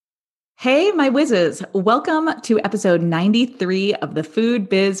Hey, my whizzes. Welcome to episode 93 of the Food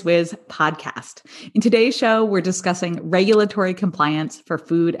Biz Wiz podcast. In today's show, we're discussing regulatory compliance for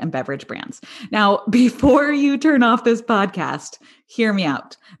food and beverage brands. Now, before you turn off this podcast, hear me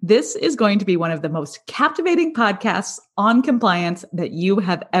out. This is going to be one of the most captivating podcasts on compliance that you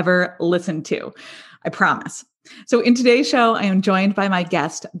have ever listened to. I promise. So in today's show, I am joined by my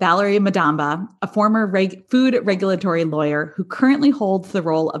guest, Valerie Madamba, a former food regulatory lawyer who currently holds the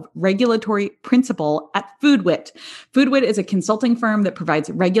role of regulatory principal at FoodWit. FoodWit is a consulting firm that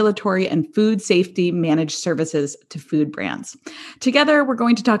provides regulatory and food safety managed services to food brands. Together, we're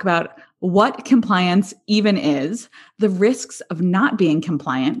going to talk about what compliance even is, the risks of not being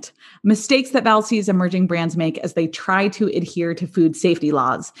compliant, mistakes that Val sees emerging brands make as they try to adhere to food safety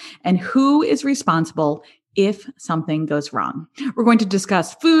laws, and who is responsible if something goes wrong. We're going to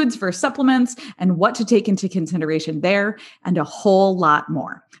discuss foods versus supplements and what to take into consideration there, and a whole lot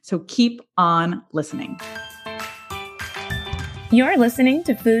more. So keep on listening. You're listening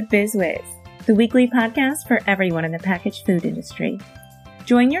to Food Biz Wiz, the weekly podcast for everyone in the packaged food industry.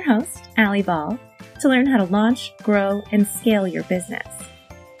 Join your host, Allie Ball, to learn how to launch, grow, and scale your business.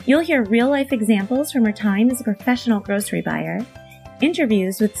 You'll hear real-life examples from her time as a professional grocery buyer,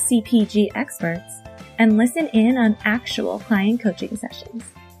 interviews with CPG experts, and listen in on actual client coaching sessions.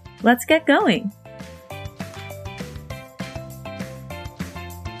 Let's get going.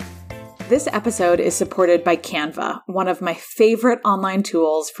 This episode is supported by Canva, one of my favorite online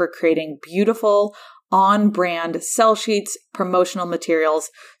tools for creating beautiful, on-brand sell sheets, promotional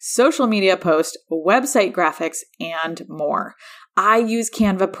materials, social media posts, website graphics, and more. I use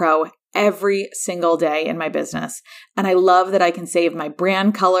Canva Pro every single day in my business, and I love that I can save my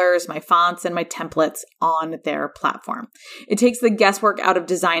brand colors, my fonts, and my templates on their platform. It takes the guesswork out of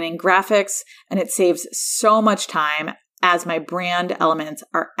designing graphics, and it saves so much time as my brand elements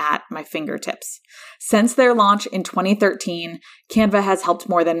are at my fingertips. Since their launch in 2013, Canva has helped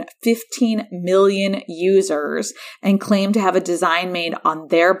more than 15 million users and claim to have a design made on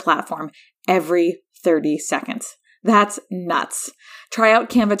their platform every 30 seconds. That's nuts. Try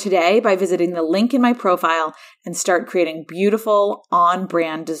out Canva today by visiting the link in my profile and start creating beautiful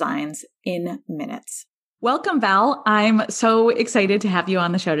on-brand designs in minutes. Welcome, Val. I'm so excited to have you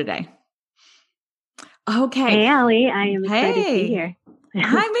on the show today. Okay. Hey, Allie. I am excited to be here.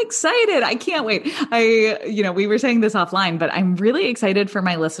 I'm excited. I can't wait. We were saying this offline, but I'm really excited for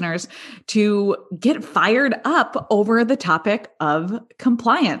my listeners to get fired up over the topic of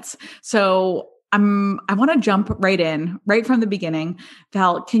compliance. So I want to jump right in, right from the beginning.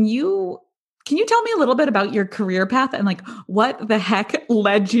 Val, can you tell me a little bit about your career path and what the heck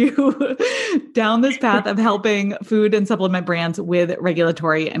led you down this path of helping food and supplement brands with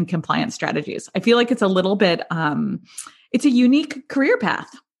regulatory and compliance strategies? I feel like it's a little bit, it's a unique career path.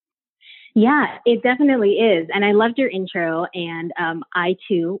 Yeah, it definitely is. And I loved your intro. And I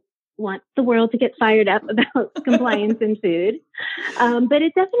too want the world to get fired up about compliance in food. But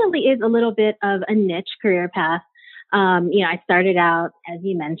it definitely is a little bit of a niche career path. I started out, as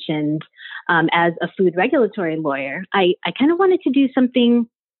you mentioned, as a food regulatory lawyer. I kind of wanted to do something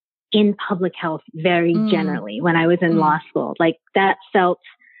in public health very generally when I was in law school. Like that felt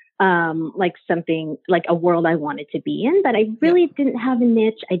like something, like a world I wanted to be in, but I really didn't have a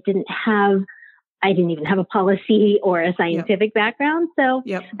niche. I didn't even have a policy or a scientific background. So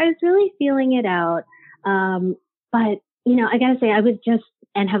I was really feeling it out. But, I gotta say, I was just,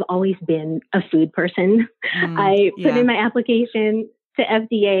 and have always been a food person. I put in my application to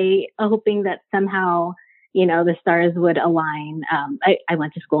FDA, hoping that somehow, the stars would align. I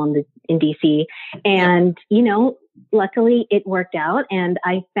went to school in DC, and, luckily it worked out, and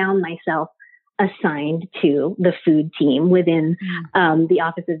I found myself assigned to the food team within the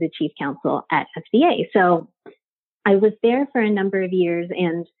Office of the Chief Counsel at FDA. So I was there for a number of years,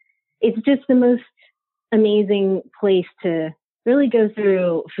 and it's just the most amazing place to really go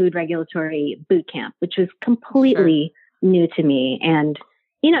through food regulatory boot camp, which was completely new to me. And,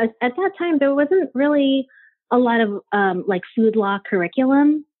 at that time, there wasn't really a lot of food law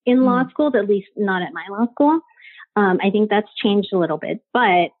curriculum in law school, at least not at my law school. I think that's changed a little bit,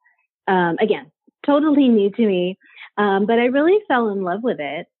 but again, totally new to me. But I really fell in love with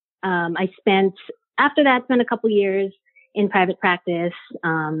it. After that, spent a couple years in private practice,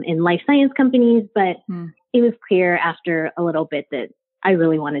 in life science companies, but it was clear after a little bit that I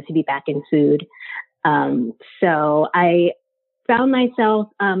really wanted to be back in food. So I found myself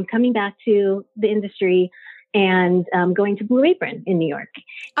coming back to the industry and going to Blue Apron in New York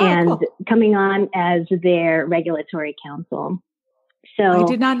and coming on as their regulatory counsel. So I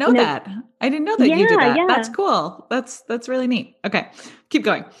did not know that. I didn't know that you did that. Yeah. That's cool. That's really neat. Okay. Keep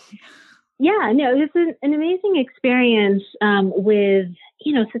going. Yeah, no, this is an amazing experience with,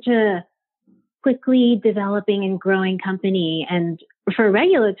 such a quickly developing and growing company. And for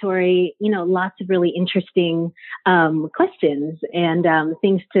regulatory, lots of really interesting questions and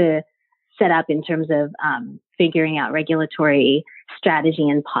things to set up in terms of figuring out regulatory strategy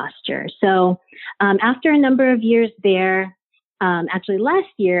and posture. So after a number of years there, actually last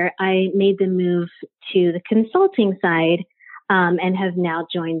year, I made the move to the consulting side and have now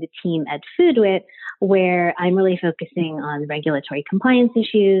joined the team at Foodwit, where I'm really focusing on regulatory compliance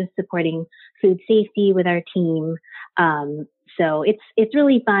issues, supporting food safety with our team. So it's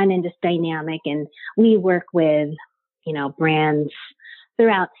really fun and just dynamic. And we work with, brands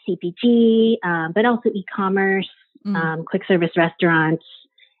throughout CPG, but also e-commerce, quick service restaurants,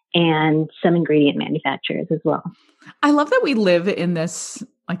 and some ingredient manufacturers as well. I love that we live in this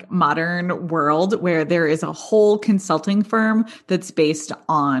like modern world where there is a whole consulting firm that's based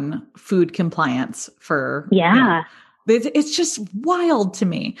on food compliance for, it's just wild to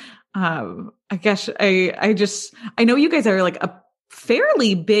me. I guess I know you guys are like a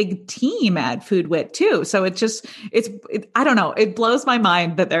fairly big team at Foodwit too. So I don't know. It blows my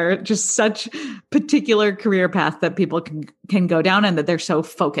mind that there are just such particular career paths that people can go down and that they're so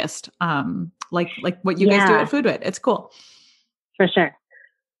focused. Like what you guys do at Foodwit. It's cool. For sure.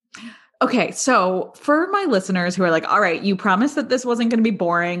 Okay. So for my listeners who are like, all right, you promised that this wasn't going to be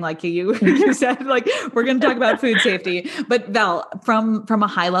boring. Like you said, like, we're going to talk about food safety, but Val, from a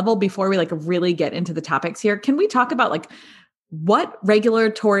high level, before we like really get into the topics here, can we talk about like what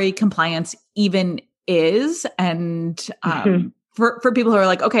regulatory compliance even is? And for people who are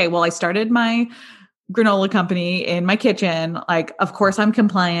like, okay, well, I started my granola company in my kitchen. Like, of course I'm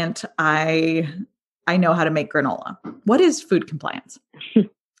compliant. I know how to make granola. What is food compliance?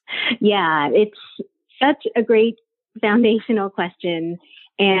 Yeah, it's such a great foundational question.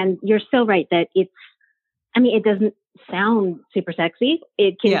 And you're so right that it doesn't sound super sexy.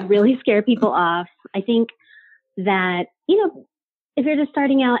 It can really scare people off. I think that, if you're just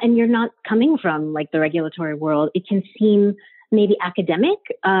starting out and you're not coming from like the regulatory world, it can seem maybe academic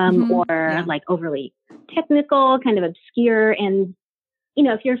or like overly technical, kind of obscure. And,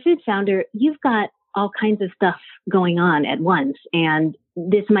 if you're a food founder, you've got all kinds of stuff going on at once. And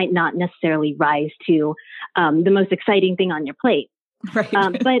this might not necessarily rise to the most exciting thing on your plate. Right.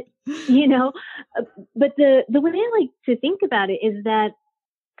 But the way I like to think about it is that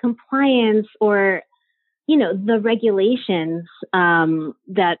compliance or, the regulations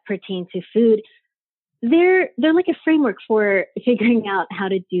that pertain to food, they're like a framework for figuring out how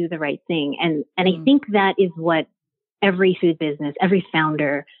to do the right thing. And I think that is what every food business, every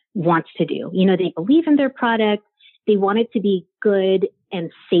founder wants to do. They believe in their product. They want it to be good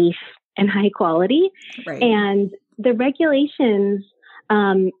and safe and high quality. Right. And the regulations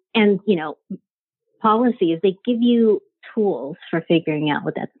and, policies, they give you tools for figuring out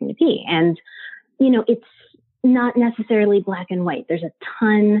what that's going to be. And, it's not necessarily black and white. There's a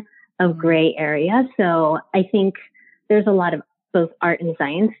ton of gray area. So I think there's a lot of both art and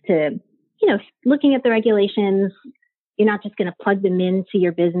science to, looking at the regulations. You're not just going to plug them into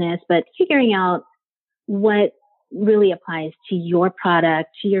your business, but figuring out what really applies to your product,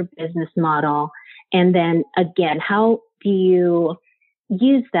 to your business model. And then again, how do you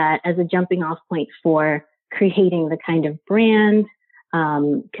use that as a jumping off point for creating the kind of brand,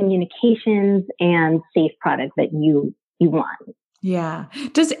 communications, and safe product that you want? Yeah.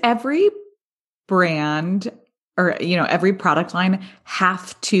 Does every brand or, every product line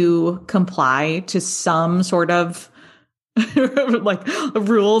have to comply to some sort of like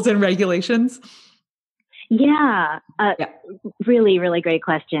rules and regulations? Yeah. Really, really great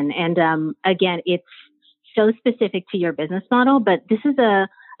question. And again, it's so specific to your business model, but this is a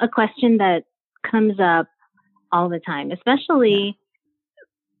question that comes up all the time, especially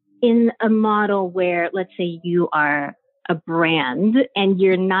in a model where, let's say you are a brand and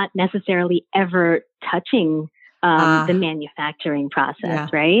you're not necessarily ever touching the manufacturing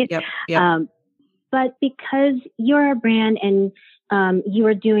process, right? Yep. But because you're a brand and you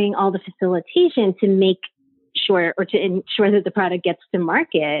are doing all the facilitation to make sure or to ensure that the product gets to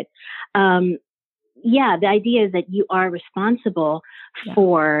market, the idea is that you are responsible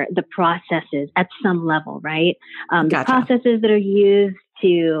for the processes at some level, right? The processes that are used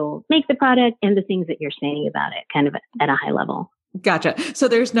to make the product and the things that you're saying about it kind of at a high level. Gotcha. So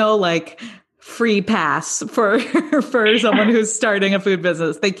there's no like free pass for someone who's starting a food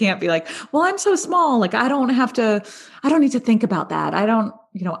business. They can't be like, well, I'm so small. Like I don't need to think about that. I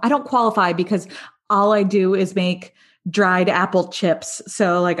don't qualify because all I do is make dried apple chips.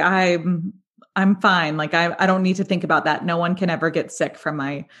 So like I'm I'm fine. Like I don't need to think about that. No one can ever get sick from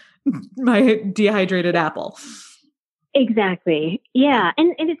my dehydrated apple. Exactly. Yeah.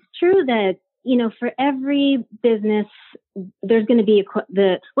 And it's true that, for every business, there's going to be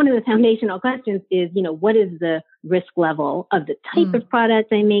one of the foundational questions is, what is the risk level of the type of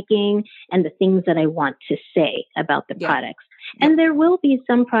product I'm making and the things that I want to say about the products. And there will be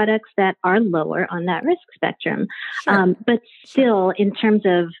some products that are lower on that risk spectrum. Sure. But still, in terms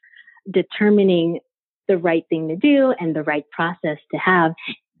of determining the right thing to do and the right process to have,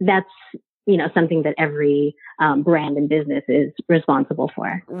 that's something that every brand and business is responsible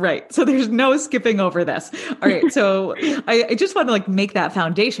for. Right. So there's no skipping over this. All right. So I just want to make that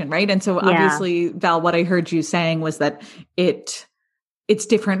foundation, right? And so obviously, Val, what I heard you saying was that it's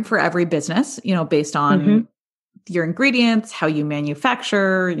different for every business, based on your ingredients, how you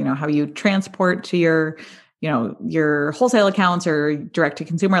manufacture, how you transport to your wholesale accounts or direct to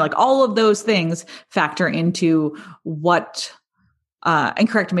consumer, like all of those things factor into what, and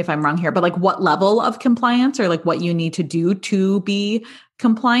correct me if I'm wrong here, but what level of compliance or what you need to do to be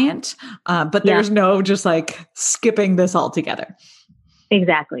compliant. But there's no just skipping this altogether.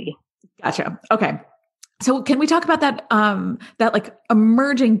 Exactly. Gotcha. Okay. So can we talk about that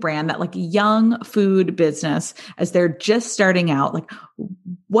emerging brand, that young food business as they're just starting out?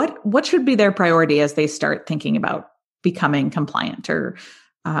 What should be their priority as they start thinking about becoming compliant or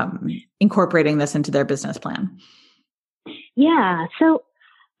incorporating this into their business plan? Yeah. So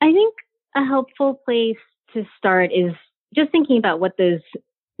I think a helpful place to start is just thinking about what those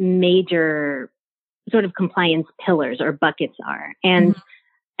major sort of compliance pillars or buckets are. And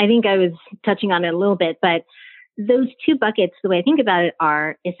I think I was touching on it a little bit, but those two buckets, the way I think about it,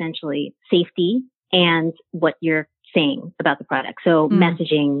 are essentially safety and what you're saying about the product. So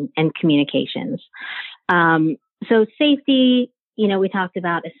messaging and communications. So safety, we talked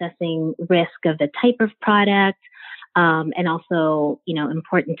about assessing risk of the type of product. And also,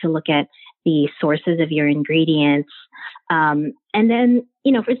 important to look at the sources of your ingredients. And then,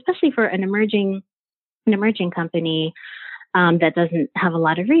 especially for an emerging company, that doesn't have a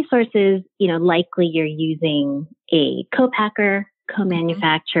lot of resources, likely you're using a co-packer,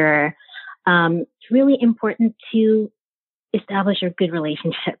 co-manufacturer. It's really important to establish a good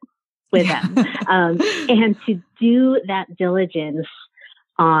relationship with them, and to do that diligence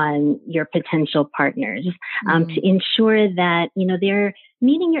on your potential partners, to ensure that, they're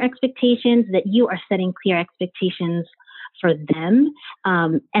meeting your expectations, that you are setting clear expectations for them,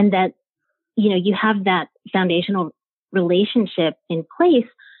 and that, you have that foundational relationship in place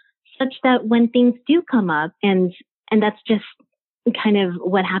such that when things do come up, and that's just kind of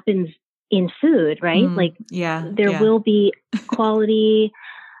what happens in food, right? There will be quality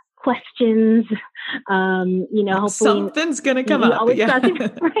questions, hopefully something's going to come up.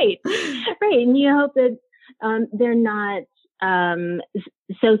 Right. And you hope that they're not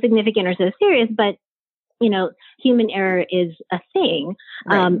so significant or so serious, but human error is a thing.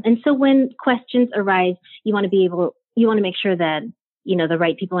 Right. And so when questions arise, you want to make sure that, the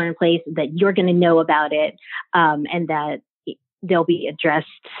right people are in place, that you're going to know about it, and that they'll be addressed,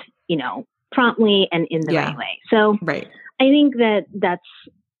 promptly and in the right way. So I think that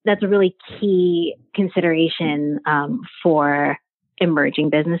that's a really key consideration for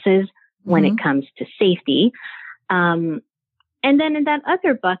emerging businesses when it comes to safety. And then in that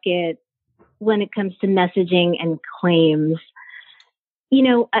other bucket, when it comes to messaging and claims,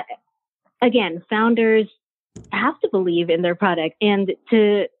 again, founders have to believe in their product and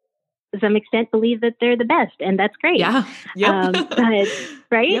to some extent believe that they're the best, and that's great. Yeah. Yep. But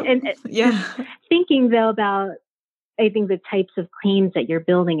right. Yep. And thinking though about, I think, the types of claims that you're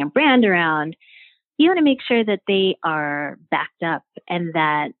building a brand around, you want to make sure that they are backed up, and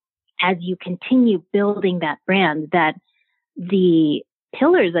that as you continue building that brand, that the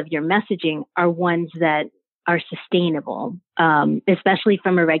pillars of your messaging are ones that are sustainable, especially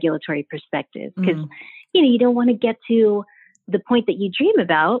from a regulatory perspective. Because, you don't want to get to the point that you dream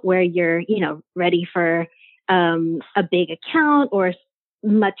about where you're, ready for a big account or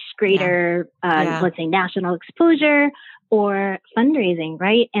much greater, let's say, national exposure or fundraising,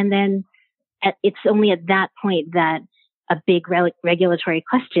 right? And then it's only at that point that a big regulatory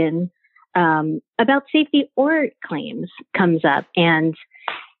question about safety or claims comes up. And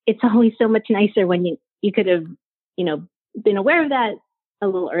it's always so much nicer when you could have, been aware of that a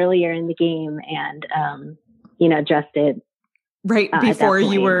little earlier in the game and, addressed it. Right. Before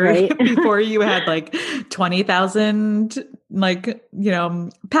you were, right? Before you had 20,000,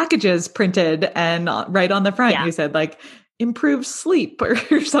 packages printed and right on the front, you said improve sleep or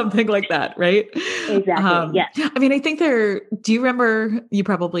something like that, right? Exactly. Yes. I mean, I think do you remember, you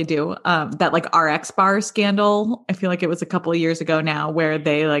probably do, that like RX bar scandal? I feel like it was a couple of years ago now where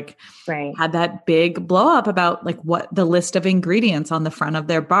they like had that big blow up about like what the list of ingredients on the front of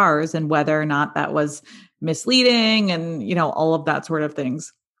their bars and whether or not that was misleading and, all of that sort of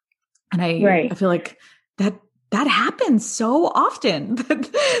things. And I feel like that happens so often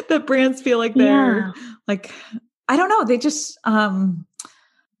that brands feel like they're like, I don't know. They just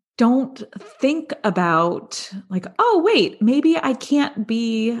don't think about like, oh, wait, maybe I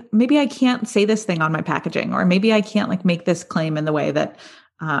can't say this thing on my packaging, or maybe I can't like make this claim in the way that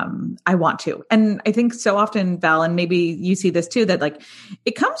I want to. And I think so often, Val, and maybe you see this too, that like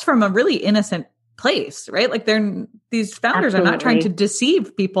it comes from a really innocent place, right? Like these founders are not trying to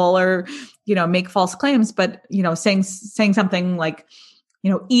deceive people or, make false claims, but, saying something like,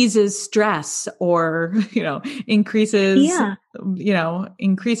 eases stress or, increases,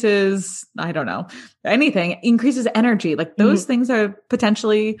 I don't know, anything, increases energy. Like those things are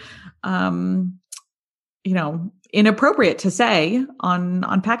potentially, inappropriate to say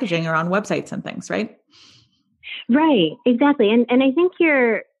on packaging or on websites and things, right? Right. Exactly. And I think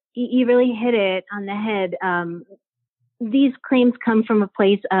you really hit it on the head. These claims come from a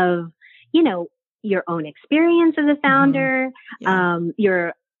place of, your own experience as a founder,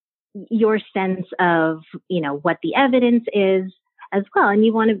 your sense of, what the evidence is as well. And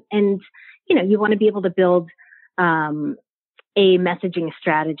you want to be able to build, a messaging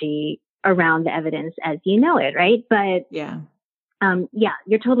strategy around the evidence as you know it. Right. But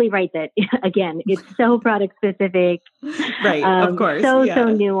you're totally right that again, it's so product specific, right? Of course. So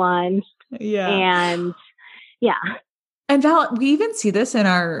nuanced. Yeah. And And Val, we even see this in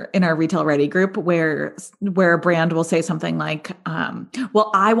our Retail Ready group where a brand will say something like,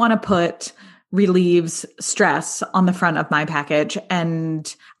 well, I want to put relieves stress on the front of my package.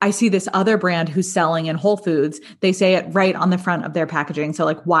 And I see this other brand who's selling in Whole Foods. They say it right on the front of their packaging. So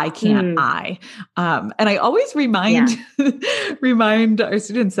like, why can't I? And I always remind our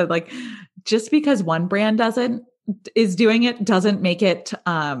students that like, just because one brand is doing it doesn't make it,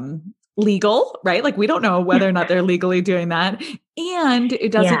 legal, right? Like we don't know whether or not they're legally doing that. And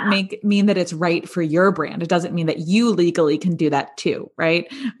it doesn't mean that it's right for your brand. It doesn't mean that you legally can do that too, right?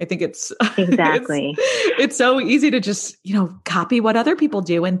 I think it's exactly. It's so easy to just, copy what other people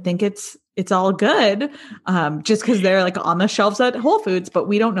do and think it's all good, just because they're like on the shelves at Whole Foods, but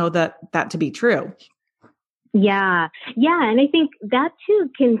we don't know that to be true. Yeah. Yeah. And I think that too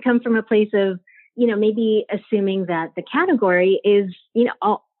can come from a place of, maybe assuming that the category is,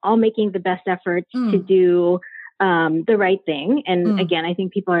 all making the best efforts to do the right thing. And again, I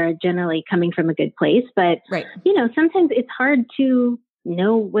think people are generally coming from a good place, but, sometimes it's hard to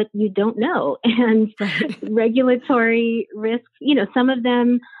know what you don't know. And regulatory risks, some of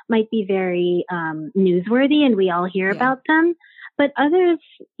them might be very newsworthy and we all hear about them, but others,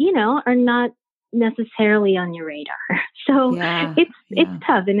 are not necessarily on your radar. So it's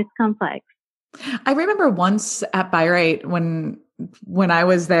tough and it's complex. I remember once at Bi-Rite when I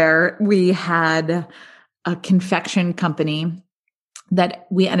was there, we had a confection company that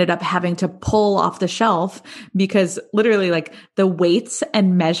we ended up having to pull off the shelf because literally like the weights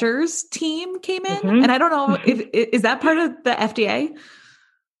and measures team came in. And I don't know is that part of the FDA?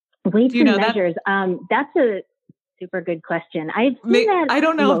 Weights and measures. That's a super good question. I've seen that I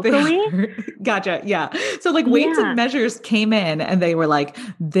don't know locally. if they Gotcha. Yeah. So like weights and measures came in and they were like,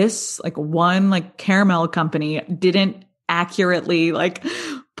 this like one like caramel company didn't accurately like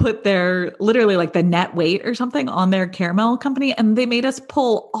put their literally like the net weight or something on their caramel company. And they made us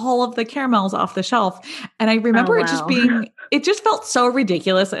pull all of the caramels off the shelf. And I remember it just felt so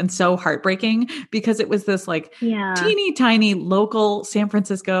ridiculous and so heartbreaking because it was this like teeny tiny local San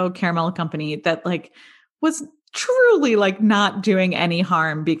Francisco caramel company that like was truly like not doing any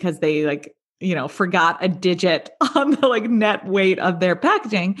harm because they like, forgot a digit on the like net weight of their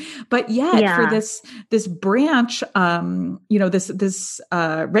packaging. But yet for this branch, this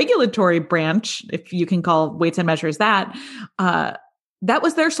regulatory branch, if you can call weights and measures that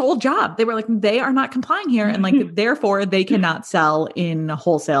was their sole job. They were like, they are not complying here. And like, therefore they cannot sell in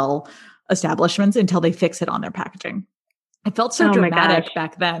wholesale establishments until they fix it on their packaging. It felt so dramatic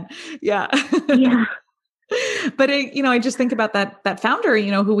back then. Yeah. Yeah. But I just think about that founder,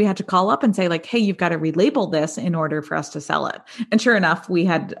 who we had to call up and say like, hey, you've got to relabel this in order for us to sell it. And sure enough, we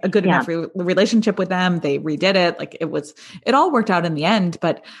had a good enough relationship with them. They redid it. Like it all worked out in the end.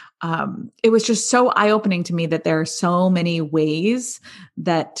 But it was just so eye-opening to me that there are so many ways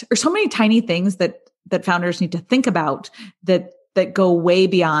or so many tiny things that founders need to think about that that go way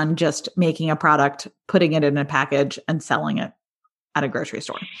beyond just making a product, putting it in a package and selling it at a grocery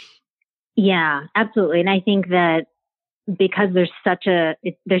store. Yeah, absolutely. And I think that because there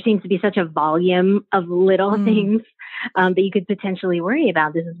seems to be such a volume of little things that you could potentially worry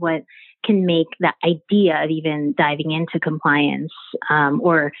about. This is what can make the idea of even diving into compliance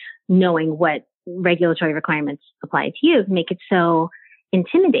or knowing what regulatory requirements apply to you make it so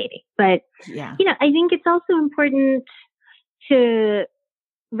intimidating. But, I think it's also important to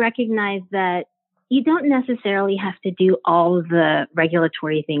recognize that you don't necessarily have to do all of the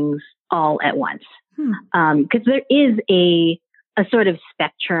regulatory things all at once. Because there is a sort of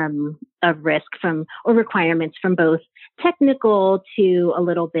spectrum of risk or requirements from both technical to a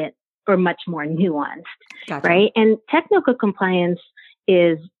little bit or much more nuanced, right? And technical compliance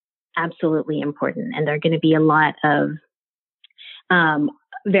is absolutely important. And there are going to be a lot of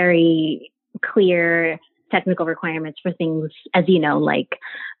very clear technical requirements for things, as you know, like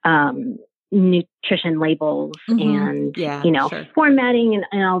nutrition labels and, formatting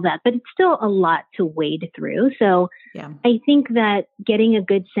and all that, but it's still a lot to wade through. So I think that getting a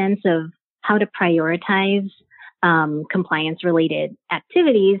good sense of how to prioritize compliance related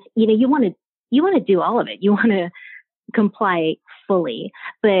activities, you want to do all of it. You want to comply fully,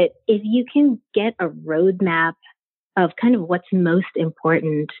 but if you can get a roadmap of kind of what's most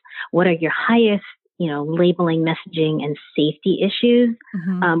important, what are your highest labeling, messaging, and safety issues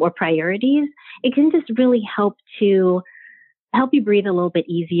or priorities, it can just really help you breathe a little bit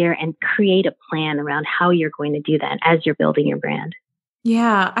easier and create a plan around how you're going to do that as you're building your brand.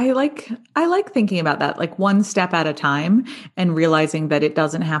 Yeah, I like thinking about that, like one step at a time and realizing that it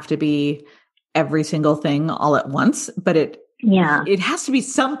doesn't have to be every single thing all at once, but it has to be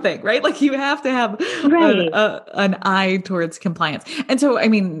something, right? Like you have to have an eye towards compliance. And so, I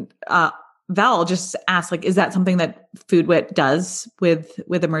mean, Val just asked, like, is that something that FoodWit does with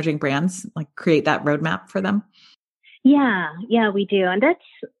emerging brands, like create that roadmap for them? Yeah, we do. And that's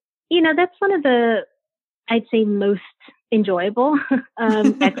one of the, I'd say, most enjoyable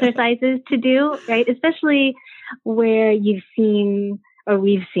exercises to do, right? Especially where we've seen,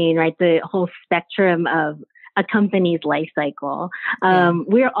 right, the whole spectrum of a company's life cycle.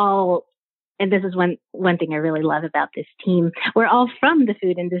 We're all, and this is one thing I really love about this team, we're all from the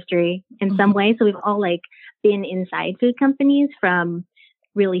food industry in some way. So we've all been inside food companies, from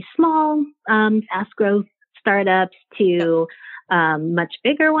really small, fast growth startups to much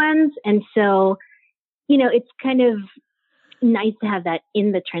bigger ones. And so, it's kind of nice to have that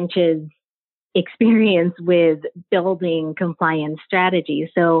in the trenches experience with building compliance strategies.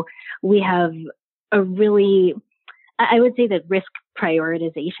 So we have a really, I would say that risk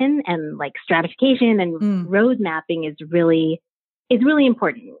prioritization and stratification and road mapping is really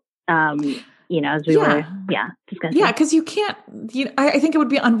important. As we were discussing. Yeah, because you can't, I think it would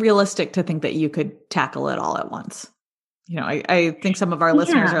be unrealistic to think that you could tackle it all at once. I think some of our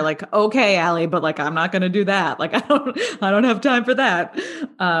listeners are like, okay, Allie, but I'm not going to do that. I don't have time for that.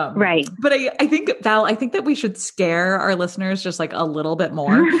 Right. But I think, Val, that we should scare our listeners just a little bit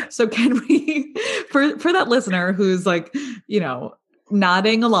more. So can we, for that listener who's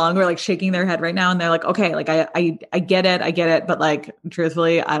nodding along or shaking their head right now, and they're like, okay, I get it. But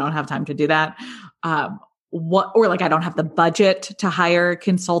truthfully, I don't have time to do that. I don't have the budget to hire a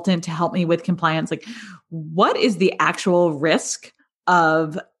consultant to help me with compliance. What is the actual risk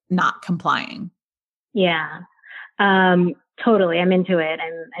of not complying? Yeah, totally. I'm into it.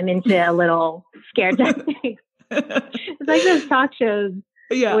 I'm into a little scare tactics. It's like those talk shows.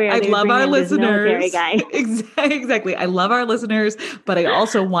 Yeah, I love our listeners. Exactly. I love our listeners, but I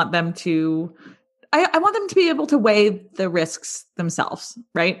also want them to, I want them to be able to weigh the risks themselves,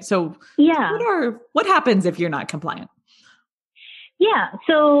 right? So what happens if you're not compliant? Yeah.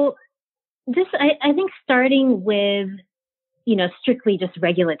 So I think starting with, strictly just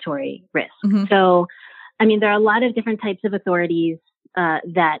regulatory risk. So, there are a lot of different types of authorities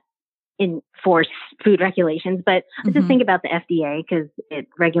that enforce food regulations, but let's just think about the FDA because it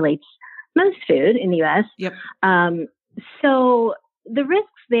regulates most food in the U.S. Yep. So the risks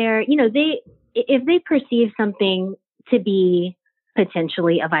there, if they perceive something to be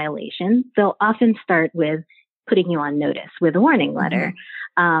potentially a violation, they'll often start with putting you on notice with a warning letter.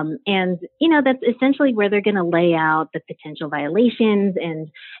 And, that's essentially where they're going to lay out the potential violations and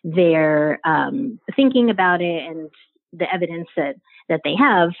their thinking about it and the evidence that they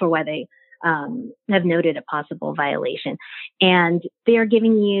have for why they have noted a possible violation. And they are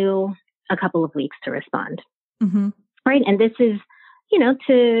giving you a couple of weeks to respond. Right. And this is,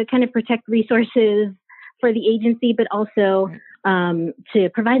 to kind of protect resources for the agency, but also to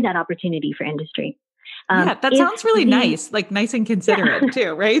provide that opportunity for industry. Yeah, that sounds really nice, like nice and considerate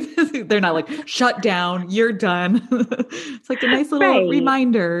too, right? They're not like, shut down, you're done. It's like a nice little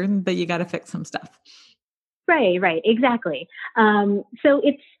reminder that you got to fix some stuff. Right, exactly. So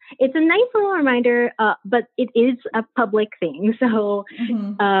it's a nice little reminder, but it is a public thing. So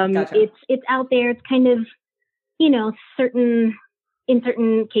gotcha. It's out there. It's kind of, in certain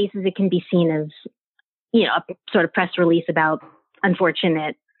cases, it can be seen as, a sort of press release about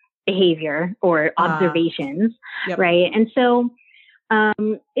unfortunate behavior or observations, right? And so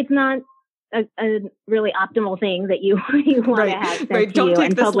it's not a really optimal thing that you want to have sent to you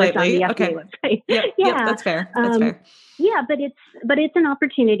and published on the FDA website. Yep, that's fair. That's fair. Yeah, but it's an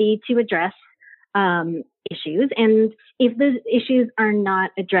opportunity to address issues, and if those issues are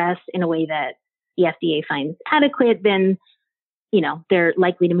not addressed in a way that the FDA finds adequate, then they're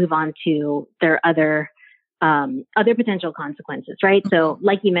likely to move on to their other potential consequences, right? So,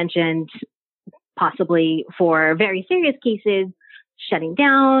 like you mentioned, possibly for very serious cases, shutting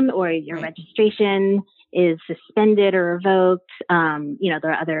down or your registration is suspended or revoked. There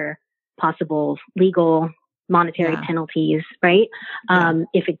are other possible legal monetary penalties, right?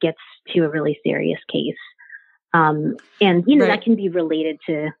 If it gets to a really serious case. And, that can be related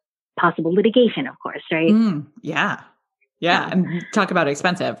to possible litigation, of course, right? Yeah. And talk about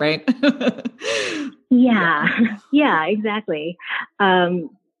expensive, right? Yeah, exactly.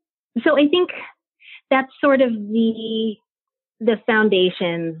 So I think that's sort of the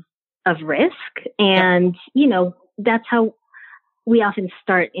foundation of risk. And, that's how we often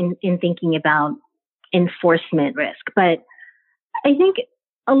start in thinking about enforcement risk. But I think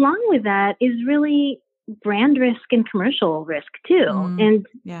along with that is really brand risk and commercial risk too. And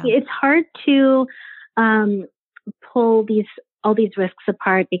it's hard to pull all these risks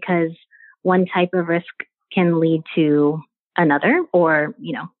apart because one type of risk can lead to another, or,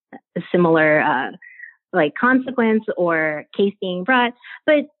 a similar consequence or case being brought.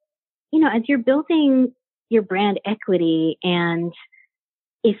 But, as you're building your brand equity, and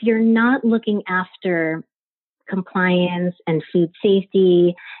if you're not looking after compliance and food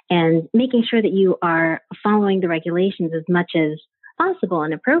safety and making sure that you are following the regulations as much as possible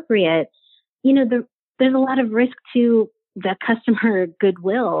and appropriate, there's a lot of risk to the customer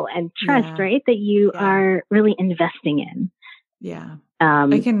goodwill and trust, right? That you are really investing in. Yeah.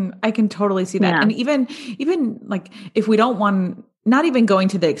 I can totally see that. And even like, if we don't want, not even going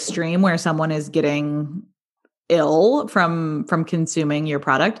to the extreme where someone is getting ill from consuming your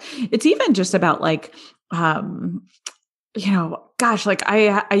product, it's even just about like, gosh, like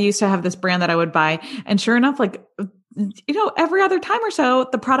I used to have this brand that I would buy, and sure enough, like, every other time or so,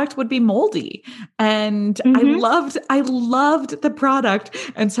 the product would be moldy, and I loved the product.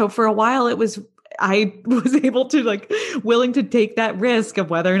 And so for a while I was able to willing to take that risk of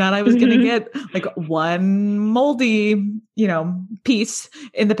whether or not I was going to get like one moldy, piece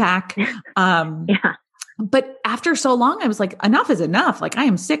in the pack. But after so long, I was like, enough is enough. Like, I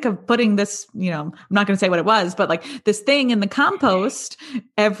am sick of putting this, I'm not going to say what it was, but like this thing in the compost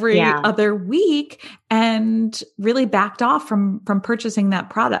every other week, and really backed off from purchasing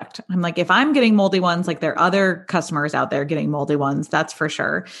that product. I'm like, if I'm getting moldy ones, like there are other customers out there getting moldy ones, that's for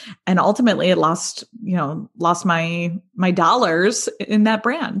sure. And ultimately it lost my dollars in that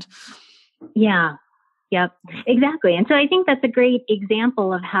brand. Yeah. Yep. Exactly. And so I think that's a great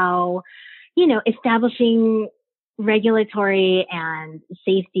example of how, establishing regulatory and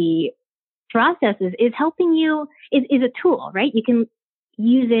safety processes is helping you, is a tool, right? You can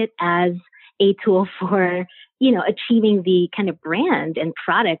use it as a tool for, achieving the kind of brand and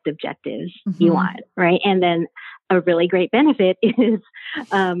product objectives you want, right? And then a really great benefit is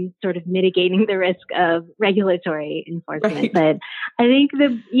sort of mitigating the risk of regulatory enforcement. Right. But I think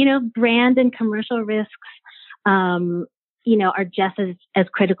the, brand and commercial risks, are just as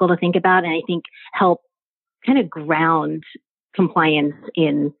critical to think about, and I think help kind of ground compliance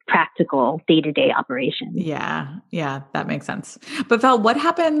in practical day-to-day operations. Yeah, that makes sense. But Val, what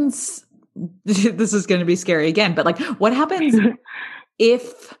happens? This is going to be scary again, but like, what happens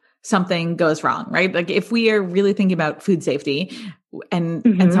if something goes wrong, right? Like, if we are really thinking about food safety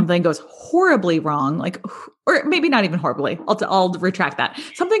and something goes horribly wrong, like, or maybe not even horribly, I'll retract that.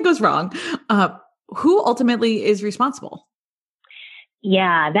 Something goes wrong. Who ultimately is responsible?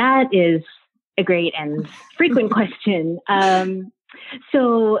 Yeah, that is a great and frequent question.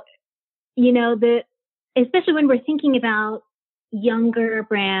 So, especially when we're thinking about younger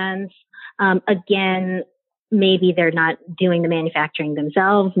brands, again, maybe they're not doing the manufacturing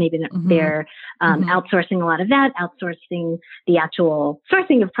themselves. Maybe they're outsourcing a lot of that, outsourcing the actual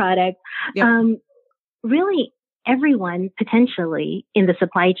sourcing of product. Yep. Really, everyone potentially in the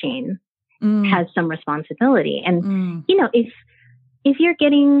supply chain has some responsibility. And, you know, if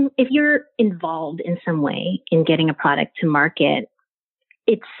you're involved in some way in getting a product to market,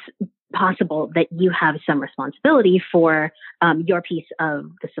 it's possible that you have some responsibility for your piece of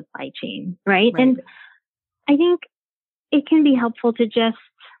the supply chain, right? And I think it can be helpful to just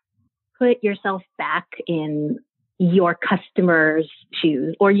put yourself back in your customer's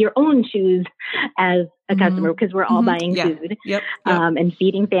shoes or your own shoes as a customer, because we're all buying food and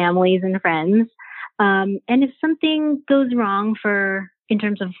feeding families and friends. And if something goes wrong in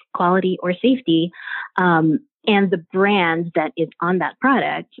terms of quality or safety, and the brand that is on that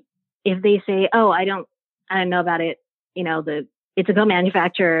product, if they say, "Oh, I don't know about it," you know, it's a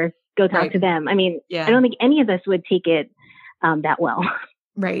co-manufacturer, go talk to them. I mean, I don't think any of us would take it that well.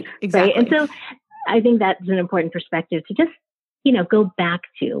 Right. Exactly. Right? And so I think that's an important perspective to just, you know, go back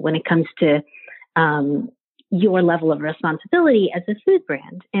to when it comes to your level of responsibility as a food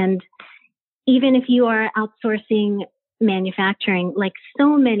brand. And even if you are outsourcing manufacturing, like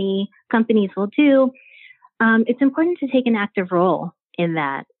so many companies will do, it's important to take an active role in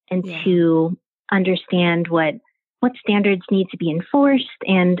that and to understand what standards need to be enforced.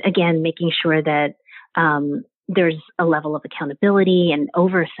 And again, making sure that there's a level of accountability and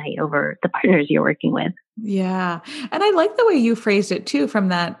oversight over the partners you're working with. Yeah. And I like the way you phrased it too, from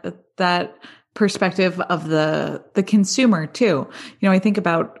that perspective of the consumer too. You know, I think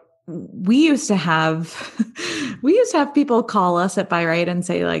about, we used to have people call us at Buy Right and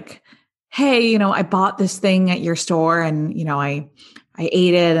say like, "Hey, you know, I bought this thing at your store and, you know, I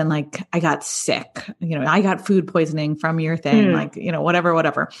ate it and like, I got sick, you know, I got food poisoning from your thing, like, you know,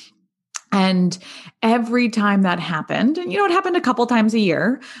 whatever. And every time that happened, and, you know, it happened a couple times a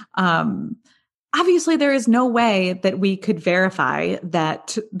year. Obviously there is no way that we could verify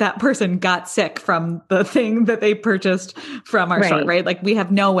that that person got sick from the thing that they purchased from our store, right? Like we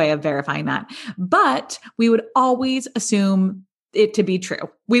have no way of verifying that, but we would always assume it to be true.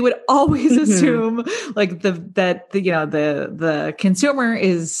 We would always assume like the consumer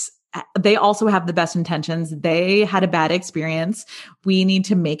they also have the best intentions. They had a bad experience. We need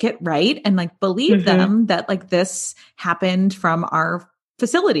to make it right and like believe them that like this happened from our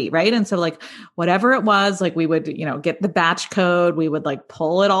facility. Right. And so like whatever it was, like we would, you know, get the batch code, we would like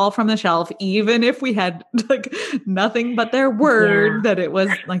pull it all from the shelf, even if we had like nothing but their word that it was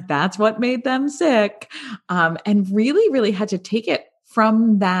like, that's what made them sick. And really, really had to take it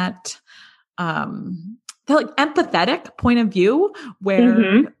from that like empathetic point of view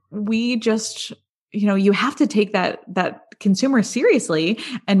where we just, you know, you have to take that consumer seriously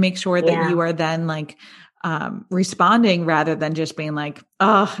and make sure that you are then like responding rather than just being like,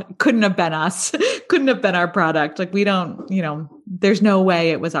 "Oh, couldn't have been us, couldn't have been our product." Like we don't, you know, there's no way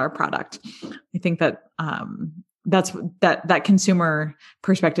it was our product. I think that that consumer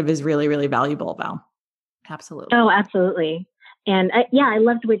perspective is really, really valuable, Val. Absolutely. Oh, absolutely. And I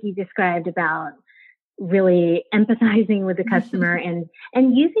loved what you described about really empathizing with the customer and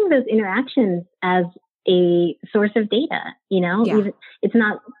using those interactions as a source of data. You know, even, it's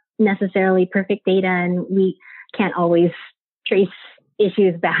not necessarily perfect data, and we can't always trace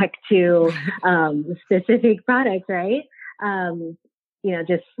issues back to specific products, right? You know,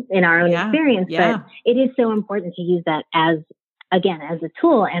 just in our own experience. But it is so important to use that as a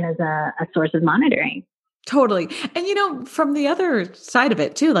tool and as a source of monitoring. Totally. And, you know, from the other side of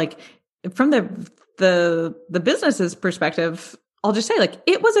it too, like from the business's perspective, I'll just say like,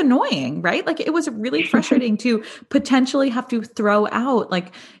 it was annoying, right? Like it was really frustrating to potentially have to throw out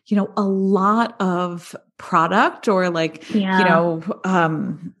like, you know, a lot of product or like, you know,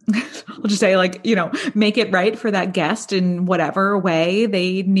 I'll just say like, you know, make it right for that guest in whatever way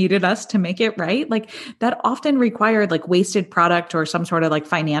they needed us to make it right. Like that often required like wasted product or some sort of like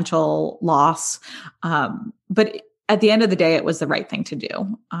financial loss. But at the end of the day, it was the right thing to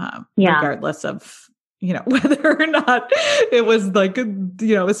do, regardless of, you know, whether or not it was like, you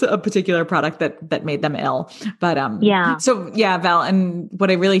know, it's a particular product that made them ill. But, so yeah, Val, and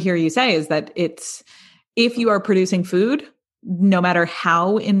what I really hear you say is that if you are producing food, no matter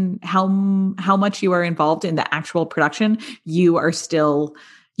how much you are involved in the actual production, you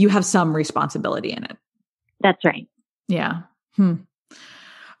have some responsibility in it. That's right. Yeah.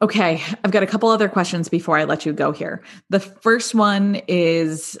 Okay. I've got a couple other questions before I let you go here. The first one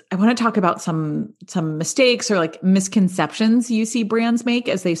is I want to talk about some mistakes or like misconceptions you see brands make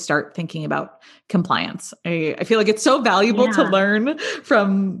as they start thinking about compliance. I feel like it's so valuable to learn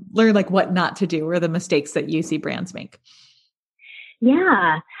like what not to do or the mistakes that you see brands make.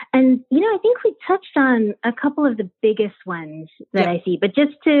 Yeah. And, you know, I think we touched on a couple of the biggest ones that I see, but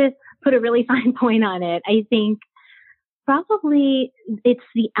just to put a really fine point on it, I think probably it's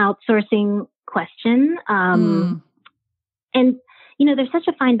the outsourcing question. And, there's such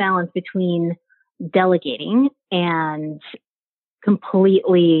a fine balance between delegating and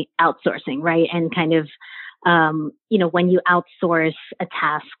completely outsourcing, right? And kind of, when you outsource a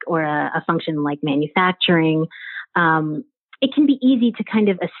task or a function like manufacturing, it can be easy to kind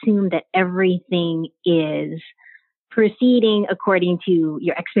of assume that everything is proceeding according to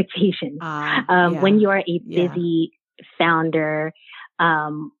your expectations. When you are a busy founder,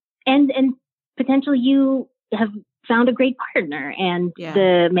 and potentially you have found a great partner, and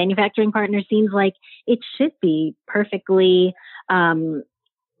the manufacturing partner seems like it should be perfectly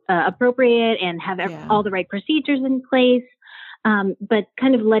appropriate and have all the right procedures in place. But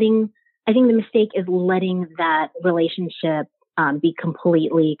kind of I think the mistake is letting that relationship be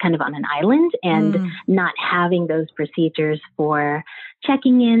completely kind of on an island and not having those procedures for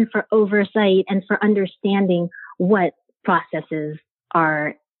checking in, for oversight, and for understanding what processes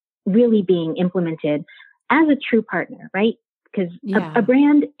are really being implemented as a true partner, right? Because a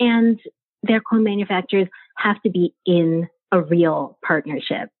brand and their co-manufacturers have to be in a real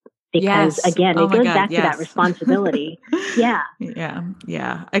partnership. Because again, it goes back to that responsibility. Yeah.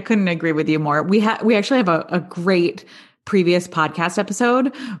 I couldn't agree with you more. We actually have a great previous podcast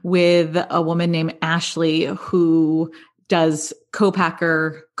episode with a woman named Ashley who does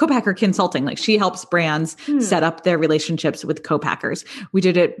co-packer consulting. Like, she helps brands set up their relationships with co-packers. We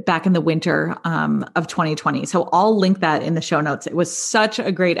did it back in the winter of 2020. So I'll link that in the show notes. It was such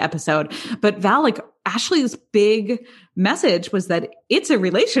a great episode. But Val, like, Ashley's big message was that it's a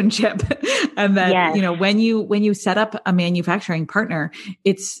relationship and that, when you set up a manufacturing partner,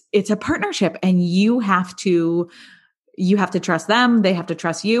 it's a partnership, and you have to trust them. They have to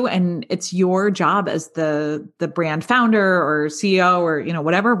trust you. And it's your job as the brand founder or CEO or,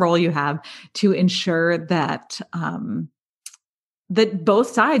 whatever role you have, to ensure that, that both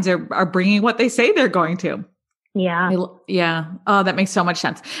sides are bringing what they say they're going to. Yeah. Oh, that makes so much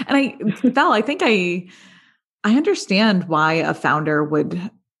sense. And Val, I think I understand why a founder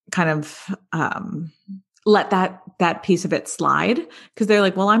would kind of, let that piece of it slide, because they're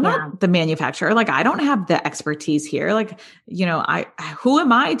like, well, I'm not the manufacturer. Like, I don't have the expertise here. Like, who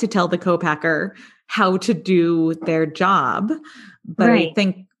am I to tell the co-packer how to do their job? But I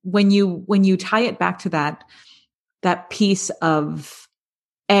think when you tie it back to that piece of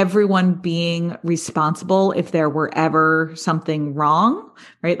everyone being responsible if there were ever something wrong,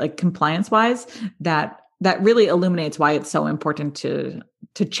 right? Like, compliance wise, that really illuminates why it's so important to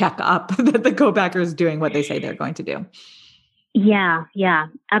check up that the co-packer is doing what they say they're going to do. Yeah,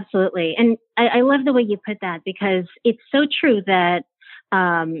 absolutely. And I love the way you put that, because it's so true that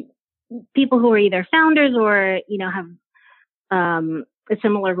people who are either founders or, have a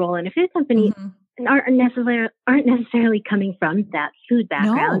similar role in a food company aren't necessarily coming from that food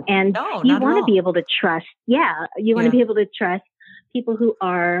background. You want to be able to trust. You want to be able to trust people who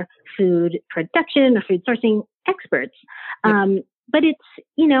are food production or food sourcing experts. But it's,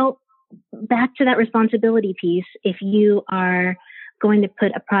 back to that responsibility piece. If you are going to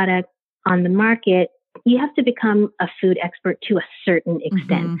put a product on the market, you have to become a food expert to a certain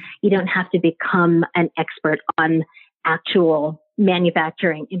extent. You don't have to become an expert on actual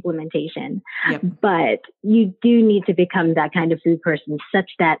manufacturing implementation, but you do need to become that kind of food person,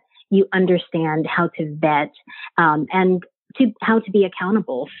 such that you understand how to vet, and how to be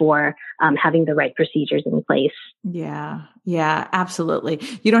accountable for having the right procedures in place. Yeah, absolutely.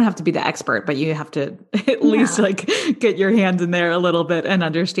 You don't have to be the expert, but you have to at least get your hands in there a little bit and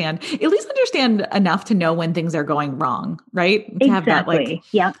understand enough to know when things are going wrong, right? To have that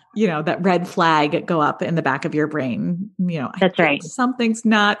that red flag go up in the back of your brain. That's right. Something's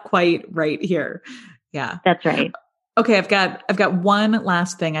not quite right here. Yeah, that's right. Okay, I've got one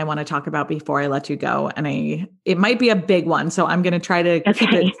last thing I want to talk about before I let you go, and it might be a big one, so I'm going to try to keep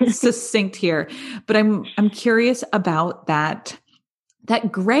it succinct here. But I'm curious about that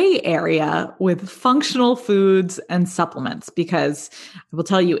gray area with functional foods and supplements, because I will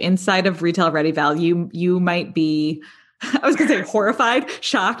tell you, inside of Retail Ready Val, you might be, I was going to say horrified,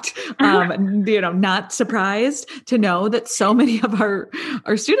 shocked, not surprised to know that so many of our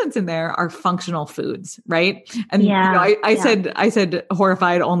students in there are functional foods, right? And I said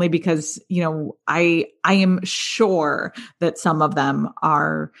horrified only because, I am sure that some of them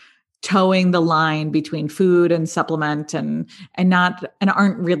are towing the line between food and supplement and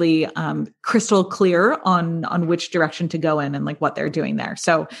aren't really crystal clear on which direction to go in and like what they're doing there.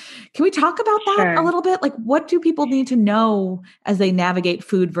 So can we talk about that a little bit? Like, what do people need to know as they navigate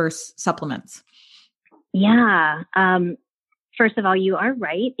food versus supplements? Yeah. first of all, you are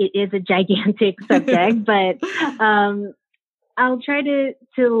right. It is a gigantic subject, but I'll try to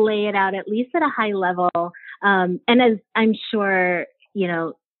lay it out at least at a high level. And as I'm sure,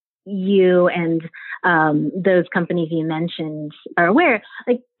 you and those companies you mentioned are aware,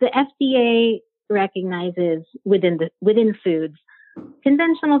 like the FDA recognizes within foods,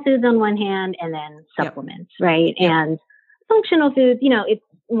 conventional foods on one hand, and then supplements, right? Yep. And functional foods, it's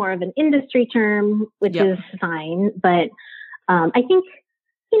more of an industry term, which is fine. But I think,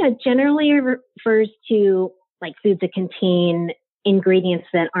 generally refers to like foods that contain ingredients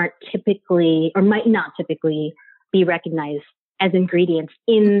that aren't typically or might not typically be recognized as ingredients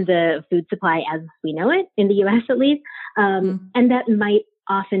in the food supply as we know it, in the US at least. And that might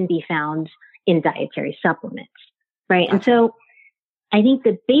often be found in dietary supplements, right? Gotcha. And so I think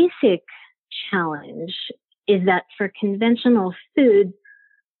the basic challenge is that for conventional foods,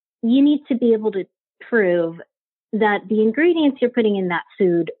 you need to be able to prove that the ingredients you're putting in that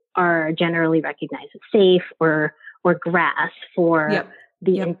food are generally recognized as safe or GRAS for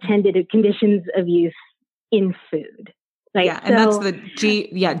the intended conditions of use in food. Right? Yeah, and that's the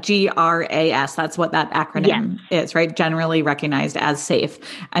GRAS. That's what that acronym is, right? Generally recognized as safe.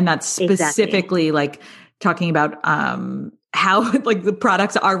 And that's specifically like talking about how like the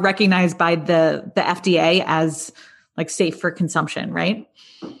products are recognized by the FDA as like safe for consumption, right?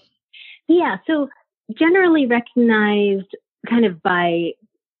 Yeah, so generally recognized kind of by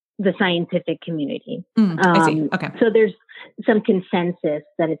the scientific community. I see. Okay. So there's some consensus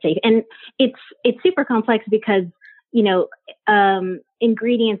that it's safe. And it's super complex because,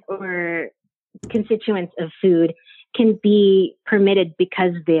 ingredients or constituents of food can be permitted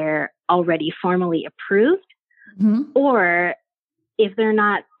because they're already formally approved, or if they're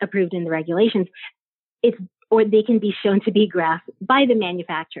not approved in the regulations, or they can be shown to be GRAS by the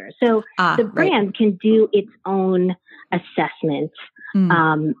manufacturer. So the brand can do its own assessment,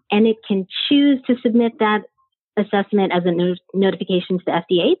 and it can choose to submit that assessment as a notification to the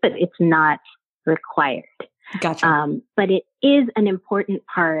FDA, but it's not required. Gotcha. But it is an important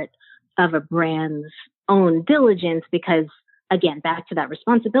part of a brand's own diligence because, again, back to that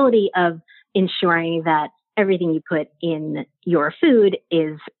responsibility of ensuring that everything you put in your food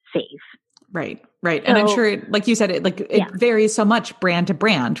is safe. Right. Right. And I'm sure, like you said, it varies so much brand to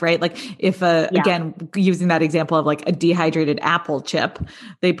brand, right? Like if, again, using that example of like a dehydrated apple chip,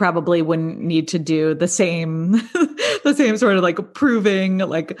 they probably wouldn't need to do the same, the same sort of like proving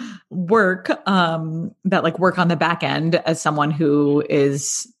like work, that like work on the back end as someone who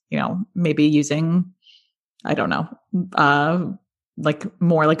is, maybe using, I don't know, like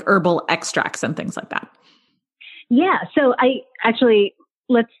more like herbal extracts and things like that. Yeah. So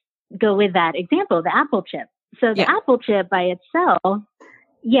let's go with that example, the apple chip. So the apple chip by itself,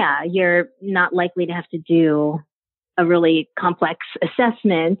 you're not likely to have to do a really complex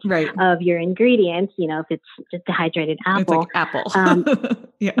assessment of your ingredients, if it's just dehydrated apple. It's like apple.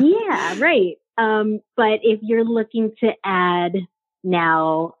 Right. But if you're looking to add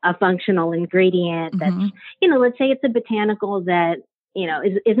now a functional ingredient that's, let's say it's a botanical that,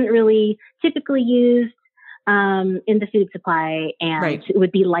 isn't really typically used in the food supply and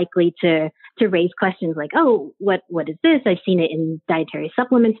would be likely to raise questions like, oh, what is this? I've seen it in dietary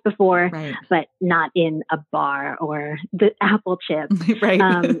supplements before, but not in a bar or the apple chip. Right.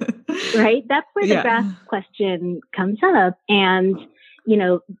 That's where the GRAS question comes up. And,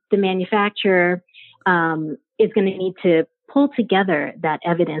 the manufacturer is going to need to pull together that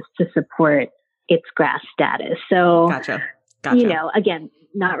evidence to support its GRAS status. So, Gotcha. Again,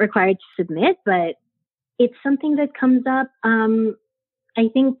 not required to submit, but it's something that comes up, I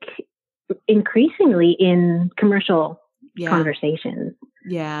think, increasingly in commercial conversations.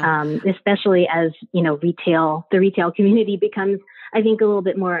 Especially as, the retail community becomes, I think, a little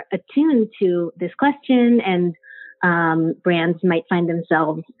bit more attuned to this question, and brands might find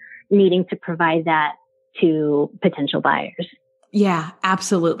themselves needing to provide that to potential buyers. Yeah,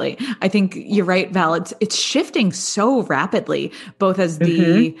 absolutely. I think you're right, Val. It's shifting so rapidly, both as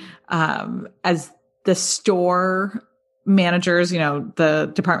the store managers,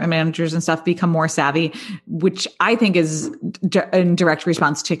 the department managers and stuff become more savvy, which I think is in direct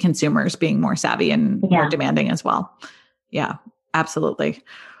response to consumers being more savvy and more demanding as well. Yeah, absolutely.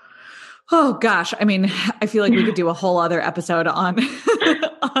 Oh gosh. I mean, I feel like we could do a whole other episode on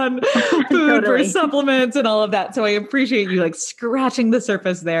food for supplements and all of that. So I appreciate you like scratching the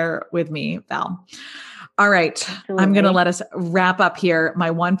surface there with me, Val. All right. Absolutely. I'm going to let us wrap up here.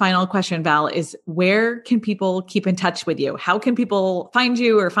 My one final question, Val, is where can people keep in touch with you? How can people find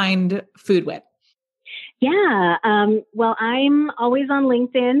you or find Food Wit? Yeah. Well, I'm always on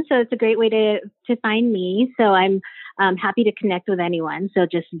LinkedIn, so it's a great way to find me. So I'm happy to connect with anyone. So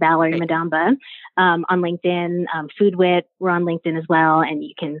just Valerie Madamba on LinkedIn. FoodWit, we're on LinkedIn as well, and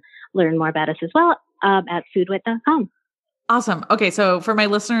you can learn more about us as well at foodwit.com. Awesome. Okay. So for my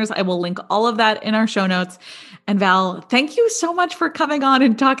listeners, I will link all of that in our show notes. And Val, thank you so much for coming on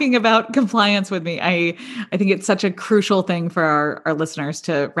and talking about compliance with me. I think it's such a crucial thing for our listeners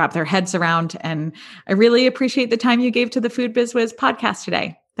to wrap their heads around. And I really appreciate the time you gave to the Food Biz Wiz podcast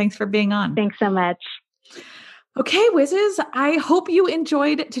today. Thanks for being on. Thanks so much. Okay, Whizzes, I hope you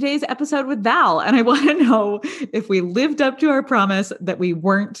enjoyed today's episode with Val. And I want to know if we lived up to our promise that we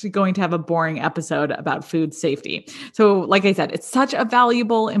weren't going to have a boring episode about food safety. So like I said, it's such a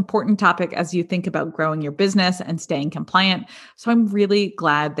valuable, important topic as you think about growing your business and staying compliant. So I'm really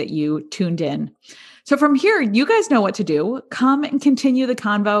glad that you tuned in. So from here, you guys know what to do. Come and continue the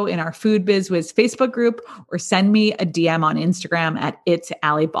convo in our Food Biz Wiz Facebook group or send me a DM on Instagram at It's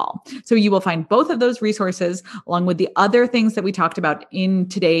Allie Ball. So you will find both of those resources along with the other things that we talked about in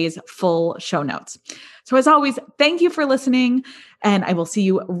today's full show notes. So as always, thank you for listening, and I will see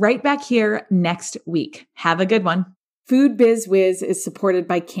you right back here next week. Have a good one. Food Biz Wiz is supported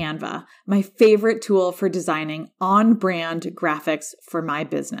by Canva, my favorite tool for designing on-brand graphics for my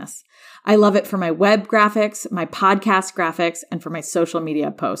business. I love it for my web graphics, my podcast graphics, and for my social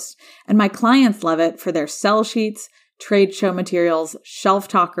media posts. And my clients love it for their sell sheets, trade show materials, shelf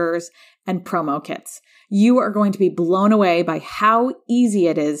talkers, and promo kits. You are going to be blown away by how easy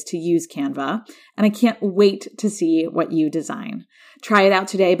it is to use Canva, and I can't wait to see what you design. Try it out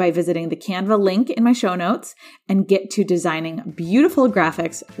today by visiting the Canva link in my show notes and get to designing beautiful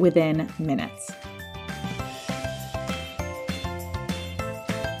graphics within minutes.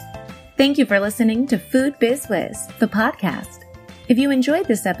 Thank you for listening to Food Biz Wiz, the podcast. If you enjoyed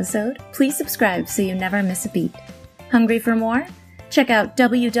this episode, please subscribe so you never miss a beat. Hungry for more? Check out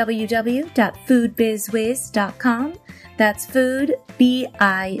www.foodbizwiz.com. That's food,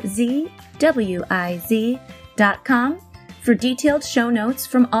 BIZWIZ.com for detailed show notes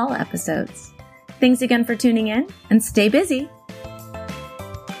from all episodes. Thanks again for tuning in, and stay busy.